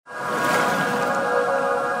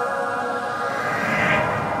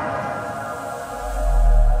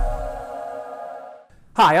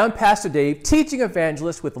Hi, I'm Pastor Dave, teaching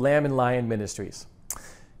evangelist with Lamb and Lion Ministries.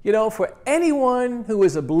 You know, for anyone who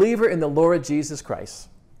is a believer in the Lord Jesus Christ,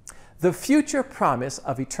 the future promise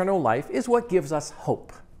of eternal life is what gives us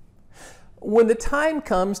hope. When the time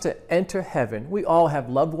comes to enter heaven, we all have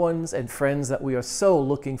loved ones and friends that we are so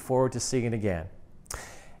looking forward to seeing again.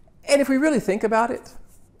 And if we really think about it,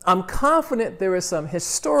 I'm confident there are some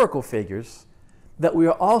historical figures that we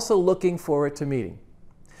are also looking forward to meeting.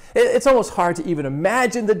 It's almost hard to even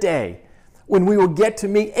imagine the day when we will get to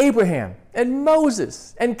meet Abraham and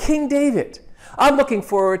Moses and King David. I'm looking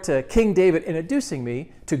forward to King David introducing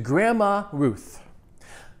me to Grandma Ruth.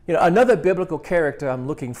 You know, another biblical character I'm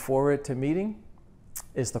looking forward to meeting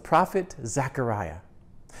is the prophet Zechariah.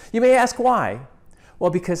 You may ask why?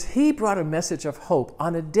 Well, because he brought a message of hope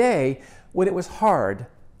on a day when it was hard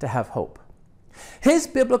to have hope. His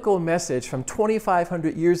biblical message from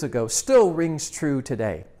 2,500 years ago still rings true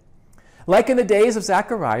today. Like in the days of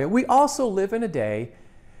Zechariah, we also live in a day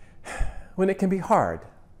when it can be hard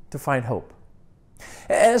to find hope.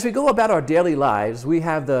 As we go about our daily lives, we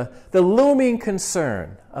have the looming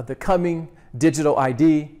concern of the coming digital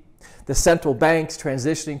ID, the central banks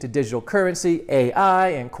transitioning to digital currency, AI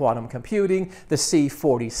and quantum computing, the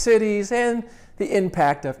C40 cities, and the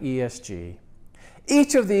impact of ESG.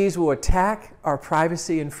 Each of these will attack our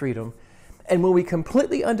privacy and freedom. And when we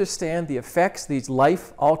completely understand the effects these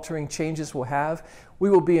life-altering changes will have, we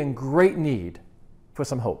will be in great need for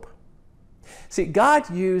some hope. See, God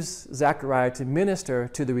used Zechariah to minister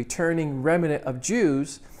to the returning remnant of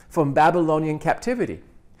Jews from Babylonian captivity.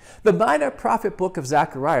 The minor prophet book of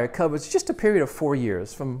Zechariah covers just a period of 4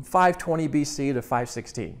 years, from 520 BC to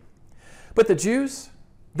 516. But the Jews,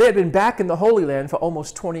 they had been back in the Holy Land for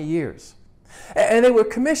almost 20 years. And they were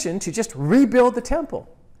commissioned to just rebuild the temple.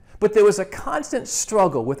 But there was a constant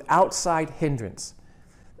struggle with outside hindrance,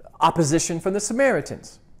 opposition from the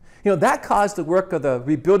Samaritans. You know, that caused the work of the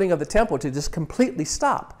rebuilding of the temple to just completely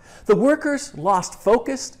stop. The workers lost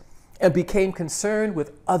focus and became concerned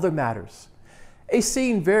with other matters. A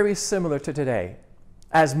scene very similar to today,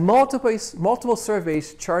 as multiple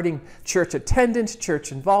surveys charting church attendance,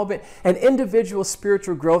 church involvement, and individual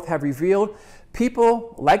spiritual growth have revealed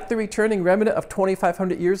people like the returning remnant of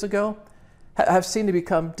 2,500 years ago have seemed to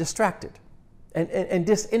become distracted and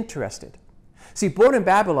disinterested. See, born in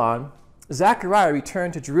Babylon, Zechariah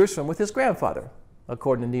returned to Jerusalem with his grandfather,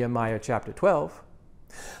 according to Nehemiah chapter 12.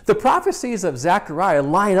 The prophecies of Zechariah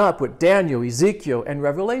line up with Daniel, Ezekiel, and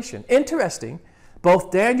Revelation. Interesting,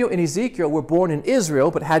 both Daniel and Ezekiel were born in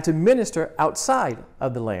Israel but had to minister outside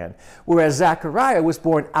of the land, whereas Zechariah was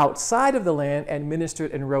born outside of the land and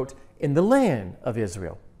ministered and wrote in the land of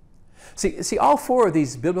Israel. See, all four of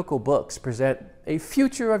these biblical books present a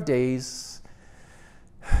future of days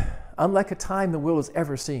unlike a time the world has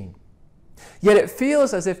ever seen. Yet it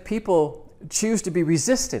feels as if people choose to be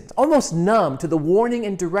resistant, almost numb to the warning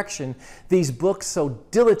and direction these books so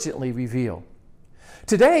diligently reveal.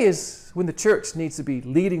 Today is when the church needs to be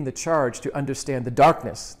leading the charge to understand the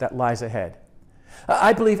darkness that lies ahead.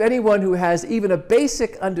 I believe anyone who has even a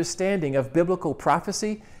basic understanding of biblical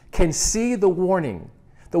prophecy can see the warning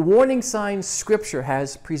signs Scripture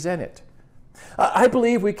has presented. I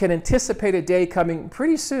believe we can anticipate a day coming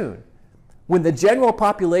pretty soon when the general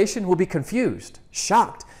population will be confused,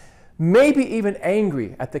 shocked, maybe even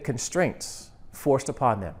angry at the constraints forced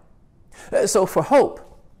upon them. So for hope,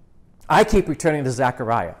 I keep returning to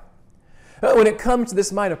Zechariah. When it comes to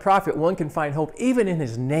this minor prophet, one can find hope even in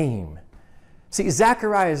his name. See,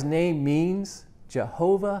 Zechariah's name means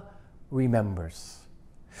Jehovah remembers.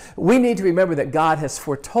 We need to remember that God has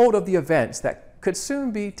foretold of the events that could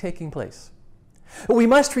soon be taking place. We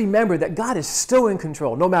must remember that God is still in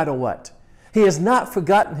control, no matter what. He has not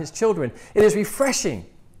forgotten his children. It is refreshing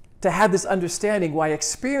to have this understanding while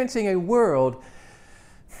experiencing a world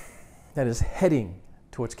that is heading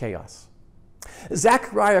towards chaos.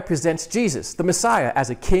 Zechariah presents Jesus, the Messiah, as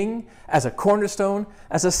a king, as a cornerstone,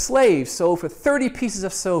 as a slave sold for 30 pieces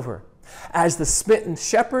of silver, as the smitten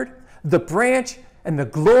shepherd, the branch, and the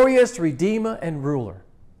glorious Redeemer and ruler.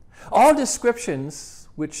 All descriptions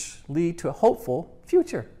which lead to a hopeful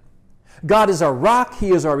future. God is our rock,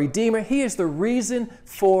 he is our Redeemer, he is the reason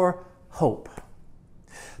for hope.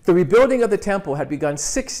 The rebuilding of the temple had begun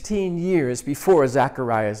 16 years before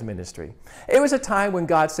Zechariah's ministry. It was a time when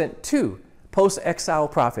God sent two post-exile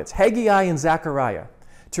prophets, Haggai and Zechariah,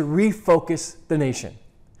 to refocus the nation.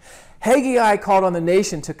 Haggai called on the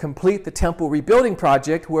nation to complete the temple rebuilding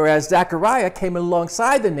project, whereas Zechariah came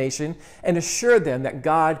alongside the nation and assured them that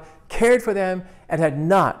God cared for them and had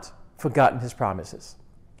not forgotten his promises.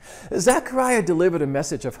 Zechariah delivered a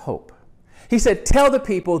message of hope. He said, tell the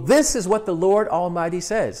people, this is what the Lord Almighty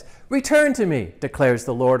says. Return to me, declares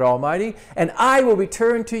the Lord Almighty, and I will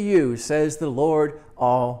return to you, says the Lord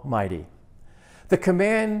Almighty. The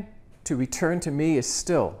command to return to me is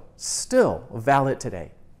still valid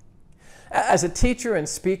today. As a teacher and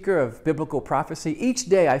speaker of biblical prophecy, each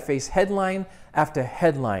day I face headline after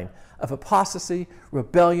headline of apostasy,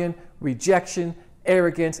 rebellion, rejection,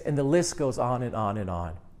 arrogance, and the list goes on and on and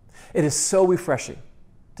on. It is so refreshing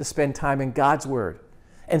to spend time in God's Word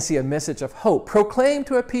and see a message of hope proclaimed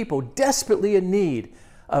to a people desperately in need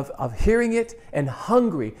of hearing it and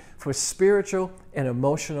hungry for spiritual and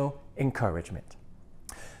emotional encouragement.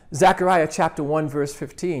 Zechariah chapter 1 verse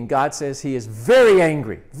 15, God says he is very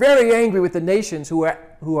angry with the nations who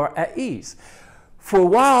are at ease. For a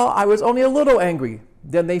while I was only a little angry,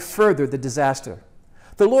 then they furthered the disaster.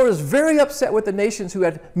 The Lord is very upset with the nations who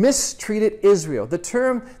had mistreated Israel. The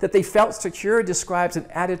term that they felt secure describes an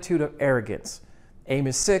attitude of arrogance.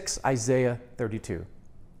 Amos 6, Isaiah 32.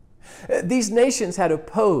 These nations had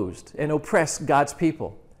opposed and oppressed God's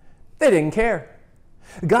people. They didn't care.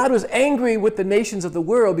 God was angry with the nations of the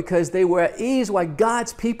world because they were at ease while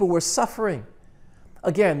God's people were suffering.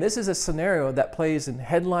 Again, this is a scenario that plays in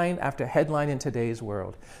headline after headline in today's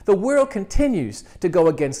world. The world continues to go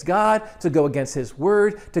against God, to go against His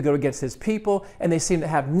Word, to go against His people, and they seem to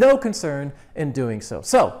have no concern in doing so.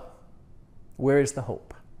 So, where is the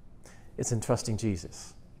hope? It's in trusting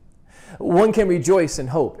Jesus. One can rejoice in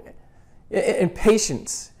hope, in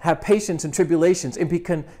patience, have patience in tribulations, and be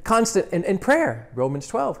constant in prayer, Romans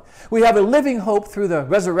 12. We have a living hope through the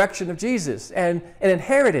resurrection of Jesus and an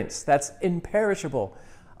inheritance that's imperishable,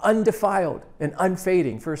 undefiled, and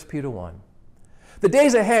unfading, 1 Peter 1. The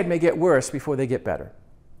days ahead may get worse before they get better.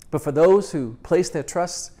 But for those who place their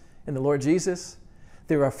trust in the Lord Jesus,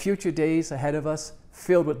 there are future days ahead of us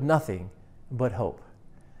filled with nothing but hope.